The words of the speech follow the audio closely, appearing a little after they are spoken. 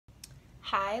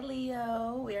Hi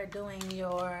Leo, we are doing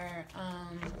your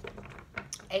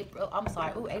April. I'm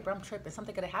sorry. Ooh, April, I'm tripping.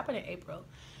 Something could have happened in April.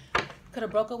 Could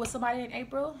have broke up with somebody in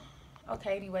April.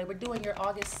 Okay, anyway, we're doing your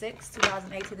August 6th,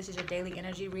 2018. This is your daily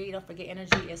energy read. Don't forget,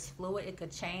 energy is fluid. It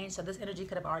could change. So this energy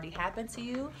could have already happened to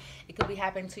you. It could be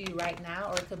happening to you right now,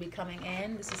 or it could be coming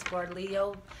in. This is for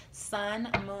Leo, Sun,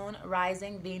 Moon,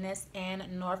 Rising, Venus, and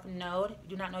North Node. If you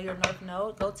do not know your North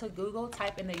Node, go to Google,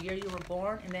 type in the year you were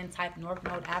born, and then type North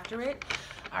Node after it.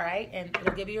 All right, and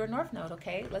it'll give you your North Node,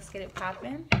 okay? Let's get it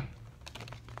popping.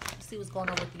 See what's going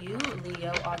on with you,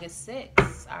 Leo, August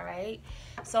 6th. All right,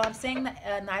 so I'm seeing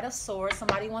the Knight of Swords.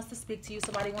 Somebody wants to speak to you.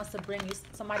 Somebody wants to bring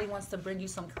you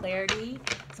some clarity.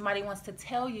 Somebody wants to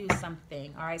tell you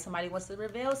something. All right, somebody wants to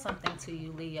reveal something to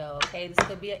you, Leo. Okay, this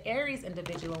could be an Aries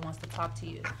individual who wants to talk to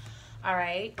you. All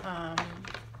right,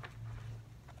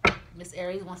 Miss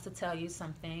Aries wants to tell you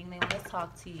something. They want to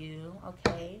talk to you.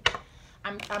 Okay,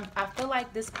 I feel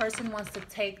like this person wants to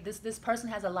take this. This person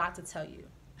has a lot to tell you.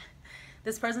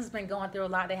 This person's been going through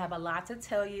a lot. They have a lot to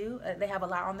tell you. They have a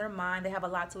lot on their mind. They have a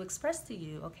lot to express to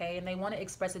you, okay? And they want to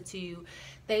express it to you.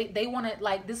 They want to,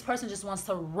 like, this person just wants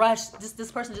to rush.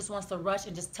 This person just wants to rush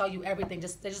and just tell you everything.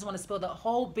 They just want to spill the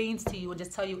whole beans to you and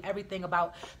just tell you everything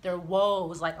about their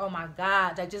woes. Like, oh my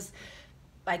God. Like, just,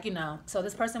 like, you know. So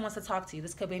this person wants to talk to you.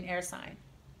 This could be an air sign.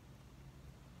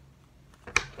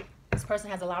 This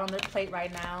person has a lot on their plate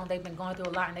right now. They've been going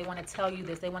through a lot, and they want to tell you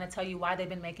this. They want to tell you why they've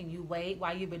been making you wait,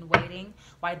 why you've been waiting,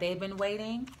 why they've been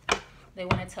waiting. They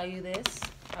want to tell you this,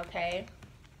 okay?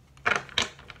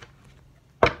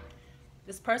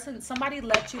 This person, somebody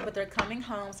left you, but they're coming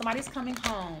home. Somebody's coming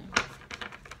home.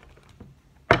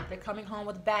 They're coming home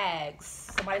with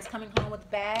bags. Somebody's coming home with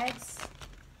bags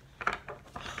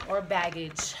or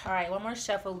baggage. All right, one more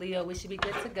shuffle, Leo. We should be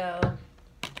good to go.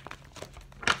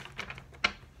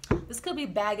 This could be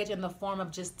baggage in the form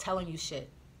of just telling you shit.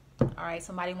 All right,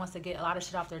 somebody wants to get a lot of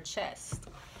shit off their chest.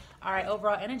 All right,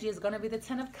 overall energy is going to be the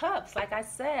 10 of Cups. Like I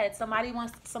said, somebody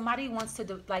wants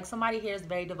to, like, somebody here is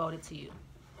very devoted to you.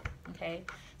 Okay,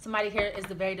 somebody here is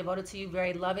very devoted to you,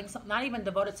 very loving. Not even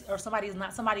devoted to, or somebody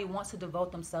wants to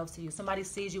devote themselves to you. Somebody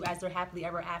sees you as their happily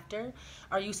ever after,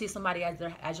 or you see somebody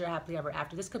as your happily ever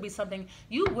after. This could be something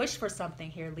you wish for, something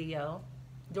here, Leo,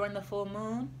 during the full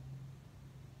moon.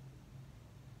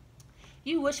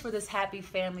 You wish for this happy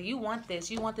family. You want this.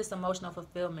 You want this emotional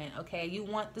fulfillment, okay? You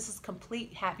want, this is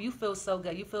complete happy. You feel so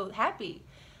good. You feel happy,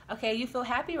 okay? You feel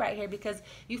happy right here because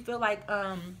you feel like,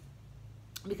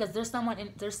 because there's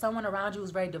someone around you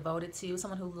who's very devoted to you,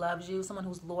 someone who loves you, someone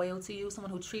who's loyal to you, someone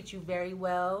who treats you very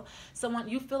well, someone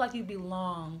you feel like you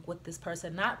belong with this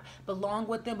person. Not belong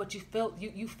with them, but you feel like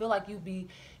you feel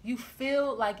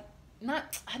like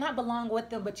not belong with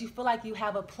them, but you feel like you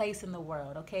have a place in the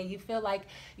world, okay? You feel like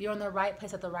you're in the right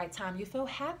place at the right time. You feel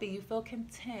happy. You feel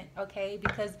content, okay?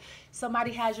 Because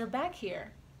somebody has your back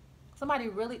here. Somebody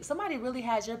really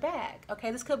has your back, okay?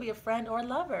 This could be a friend or a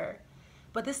lover,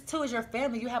 but this too is your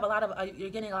family. You have a lot of you're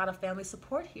getting a lot of family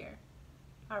support here,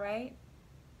 all right?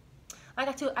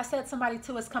 Like I said, somebody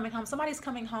too is coming home. Somebody's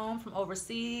coming home from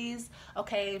overseas,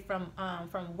 okay?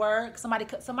 From work.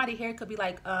 Somebody here could be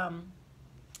like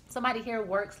somebody here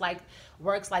works like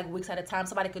weeks at a time.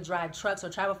 Somebody could drive trucks or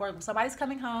travel for work. Somebody's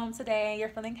coming home today. You're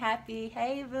feeling happy.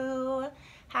 Hey, boo.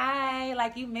 Hi.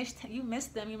 Like you missed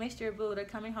them. You missed your boo. They're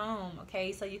coming home.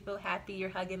 Okay. So you feel happy. You're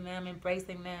hugging them,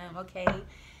 embracing them. Okay.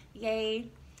 Yay.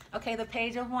 Okay. The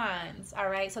Page of Wands. All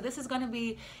right. So this is going to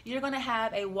be, you're going to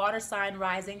have a water sign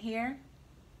rising here.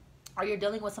 Or you're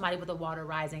dealing with somebody with a water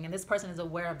rising, and this person is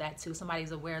aware of that too.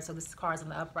 Somebody's aware, so this card is in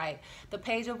the upright. The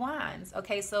Page of Wands.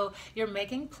 Okay, so you're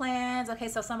making plans. Okay,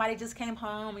 so somebody just came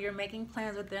home. You're making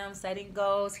plans with them, setting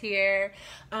goals here.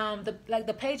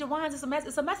 The Page of Wands is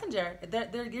a messenger.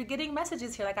 You're getting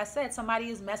messages here. Like I said, somebody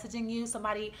is messaging you.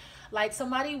 Somebody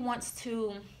wants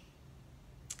to.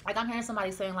 Like I'm hearing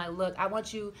somebody saying, like, look, I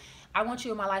want you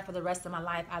in my life for the rest of my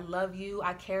life. I love you.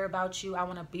 I care about you. I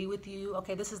want to be with you.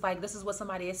 Okay, this is what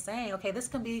somebody is saying. Okay,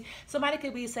 somebody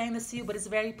could be saying this to you, but it's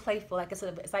very playful. Like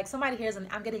it's like somebody here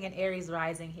I'm getting an Aries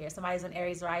rising here. Somebody's an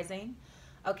Aries rising.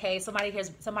 Okay,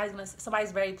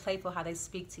 somebody's very playful how they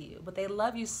speak to you, but they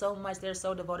love you so much. They're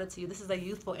so devoted to you. This is a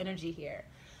youthful energy here.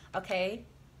 Okay.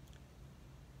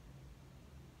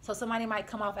 So somebody might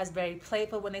come off as very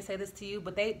playful when they say this to you,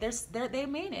 but they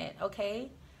mean it,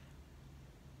 okay?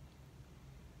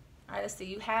 All right, let's see.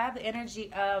 You have the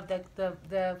energy of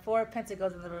the Four of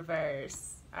Pentacles in the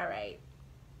reverse. All right.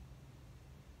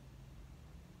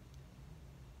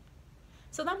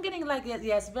 So I'm getting like,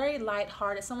 yes, very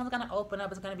lighthearted. Someone's going to open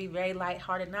up. It's going to be very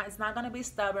lighthearted. It's not going to be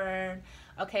stubborn.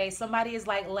 Okay, somebody is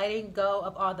like letting go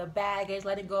of all the baggage,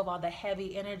 letting go of all the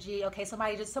heavy energy. Okay,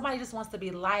 somebody just wants to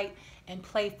be light and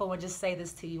playful and just say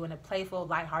this to you in a playful,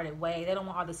 lighthearted way. They don't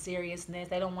want all the seriousness.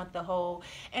 They don't want the whole,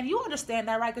 and you understand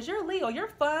that, right? Because you're Leo, you're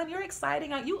fun, you're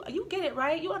exciting. You get it,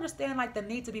 right? You understand like the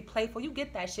need to be playful. You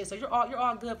get that shit. So you're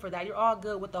all good for that. You're all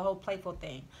good with the whole playful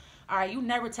thing. All right, you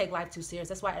never take life too serious.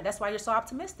 That's why you're so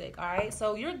optimistic. All right,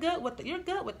 so you're good with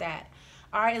that.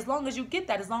 All right, as long as you get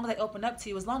that, as long as they open up to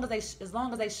you, as long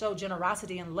as they show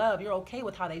generosity and love, you're okay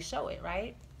with how they show it,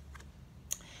 right?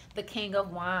 The King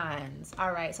of Wands.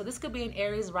 All right, so this could be an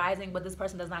Aries rising, but this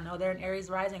person does not know they're an Aries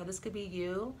rising, or this could be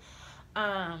you.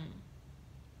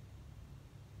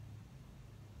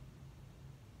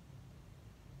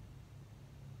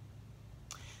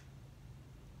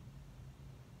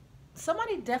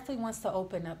 Somebody definitely wants to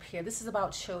open up here. This is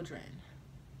about children.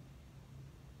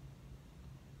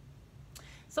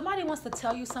 Somebody wants to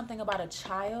tell you something about a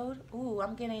child. Ooh,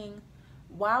 I'm getting,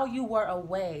 while you were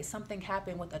away, something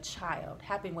happened with a child.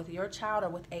 Happened with your child or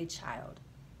with a child.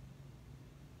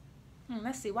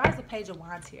 Let's see. Why is the Page of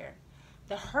Wands here?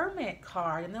 The Hermit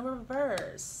card in the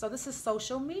reverse. So this is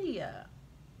social media.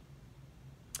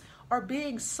 Or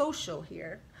being social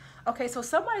here. Okay, so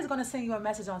somebody's going to send you a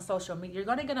message on social media. You're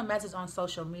going to get a message on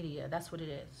social media. That's what it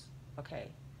is. Okay.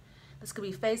 This could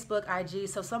be Facebook, IG.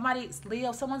 So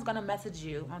Leo, someone's going to message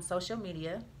you on social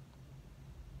media.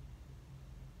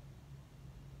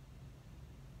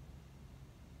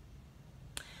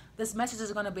 This message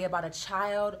is going to be about a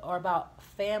child or about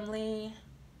family.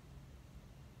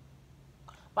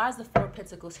 Why is the Four of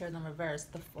Pentacles here in the reverse?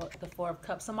 The Four of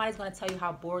Cups. Somebody's going to tell you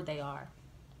how bored they are.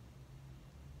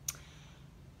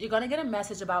 You're going to get a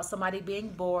message about somebody being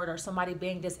bored or somebody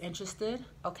being disinterested,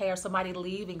 okay, or somebody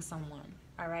leaving someone,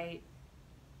 all right?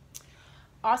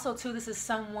 Also, too, this is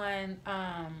someone,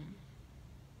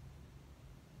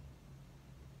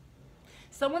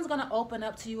 someone's going to open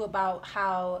up to you about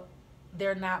how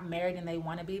they're not married and they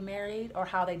want to be married, or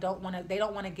how they don't want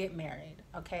to get married,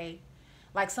 okay?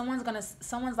 Like someone's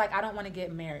like, I don't want to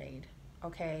get married,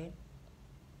 okay?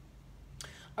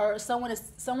 Or someone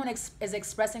is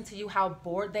expressing to you how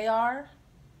bored they are,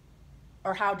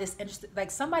 or how disinterested. Like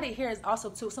somebody here is also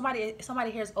too, somebody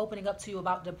here is opening up to you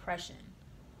about depression.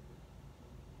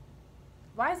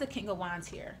 Why is the King of Wands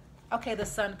here? Okay, the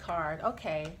Sun card.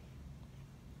 Okay.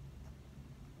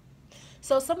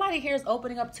 So somebody here is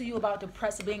opening up to you about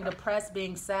being depressed,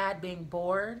 being sad, being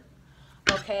bored.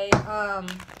 Okay.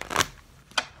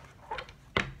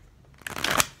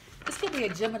 This could be a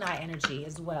Gemini energy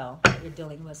as well that you're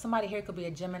dealing with. Somebody here could be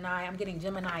a Gemini. I'm getting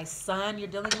Gemini Sun. You're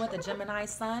dealing with a Gemini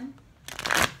Sun.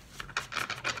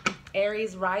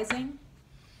 Aries rising.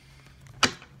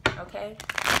 Okay.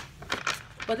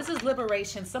 But this is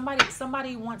liberation.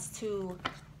 Somebody wants to.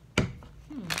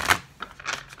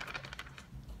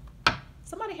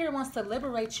 Somebody here wants to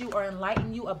liberate you or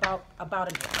enlighten you about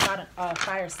a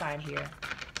fire sign here,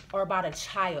 or about a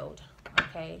child.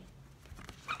 Okay.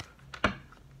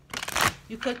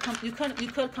 You could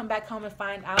come back home and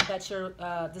find out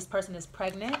that this person is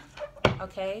pregnant.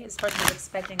 Okay, this person is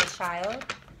expecting a child.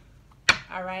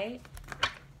 All right.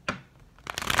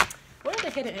 What are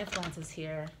the hidden influences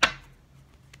here?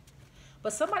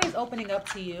 But somebody's opening up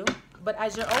to you. But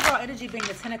as your overall energy being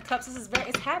the Ten of Cups,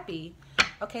 it's happy.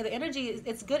 Okay, the energy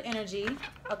it's good energy.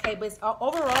 Okay, but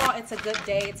overall it's a good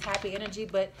day. It's happy energy.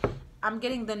 But I'm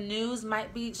getting the news might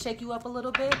shake you up a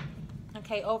little bit.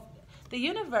 Okay. Oh, the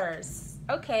universe.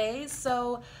 Okay,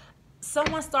 so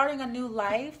someone starting a new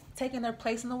life, taking their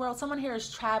place in the world. Someone here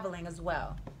is traveling as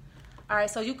well. All right,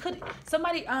 so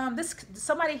somebody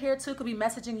here too could be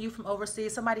messaging you from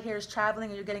overseas. Somebody here is traveling,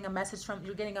 and you're getting a message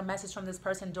from this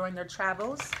person during their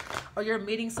travels, or you're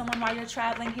meeting someone while you're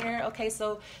traveling here. Okay,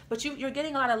 so but you're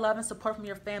getting a lot of love and support from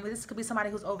your family. This could be somebody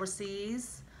who's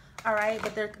overseas. All right,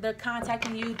 but they're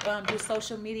contacting you through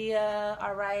social media.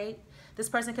 All right. This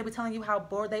person could be telling you how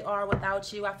bored they are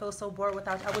without you. I feel so bored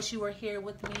without you. I wish you were here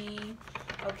with me.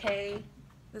 Okay.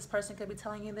 This person could be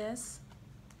telling you this.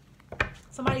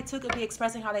 Somebody too could be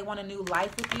expressing how they want a new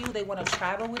life with you. They want to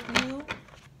travel with you.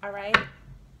 All right.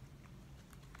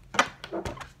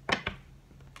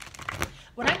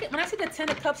 When I see the Ten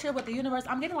of Cups here with the universe,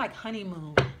 I'm getting like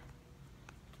honeymoon.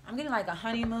 I'm getting like a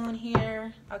honeymoon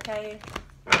here. Okay.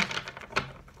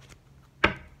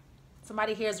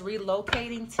 Somebody here is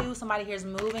relocating too. Somebody here is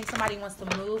moving. Somebody wants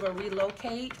to move or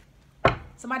relocate.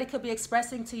 Somebody could be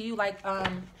expressing to you like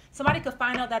somebody could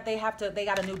find out that they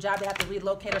got a new job, they have to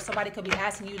relocate, or somebody could be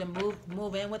asking you to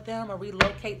move in with them or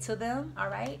relocate to them. All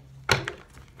right.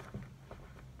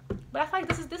 But I feel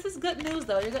like this is good news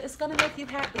though. It's gonna make you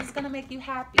happy. It's gonna make you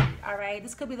happy. All right.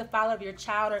 This could be the father of your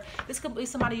child, or this could be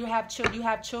somebody you have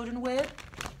children with.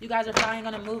 You guys are finally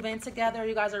gonna move in together.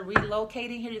 You guys are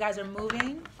relocating here. You guys are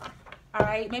moving. All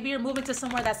right. Maybe you're moving to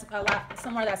somewhere that's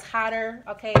somewhere that's hotter.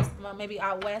 Okay. Maybe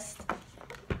out west. All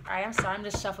right. I'm sorry. I'm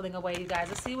just shuffling away, you guys.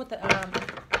 Let's see what the I'm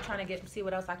trying to see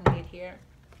what else I can get here.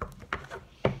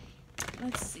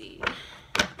 Let's see.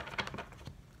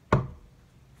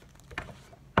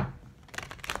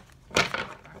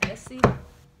 Let's see.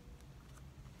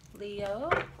 Leo.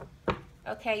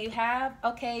 Okay, you have,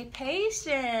 okay,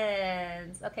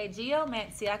 patience. Okay,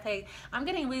 geomancy. Okay, I'm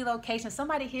getting relocation.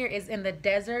 Somebody here is in the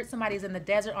desert. Somebody's in the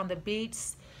desert on the beach.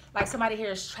 Like somebody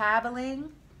here is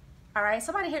traveling. All right,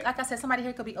 somebody here, like I said, somebody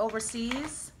here could be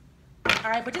overseas.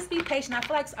 All right, but just be patient. I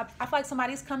feel like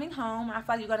somebody's coming home. I feel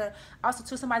like you're gonna also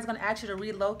too. Somebody's gonna ask you to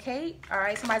relocate. All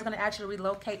right, somebody's gonna ask you to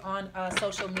relocate on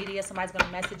social media. Somebody's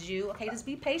gonna message you. Okay, just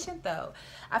be patient though.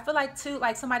 I feel like too,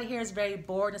 like somebody here is very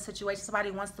bored in a situation.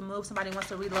 Somebody wants to move. Somebody wants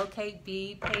to relocate.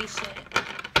 Be patient.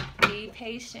 Be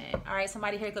patient. All right,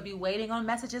 somebody here could be waiting on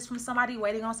messages from somebody,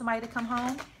 waiting on somebody to come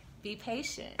home. Be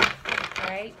patient. All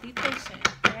right, be patient.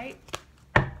 All right.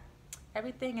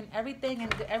 Everything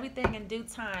in due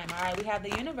time. All right, we have the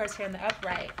universe here in the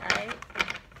upright. All right,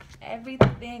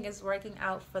 everything is working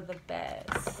out for the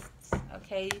best.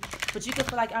 Okay, but you could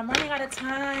feel like I'm running out of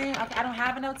time. Okay, I don't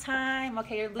have enough time.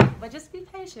 Okay, you're losing, but just be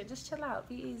patient. Just chill out.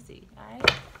 Be easy. All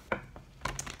right.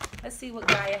 Let's see what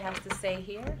Gaia has to say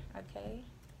here. Okay.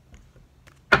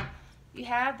 You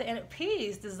have the inner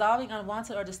peace, dissolving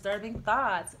unwanted or disturbing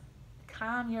thoughts.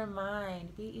 Calm your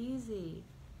mind. Be easy.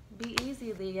 Be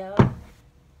easy, Leo.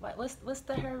 What's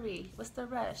the hurry? What's the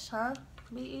rush, huh?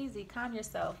 Be easy. Calm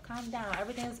yourself. Calm down.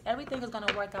 Everything is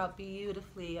gonna work out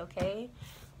beautifully, okay?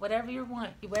 Whatever you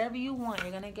want,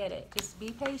 you're gonna get it. Just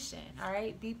be patient, all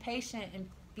right? Be patient and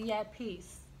be at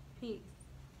peace. Peace.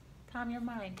 Calm your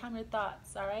mind. Calm your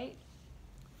thoughts, all right?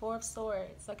 Four of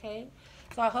Swords, okay?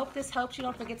 So I hope this helps you.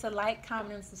 Don't forget to like,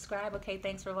 comment, and subscribe. Okay,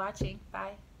 thanks for watching.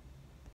 Bye.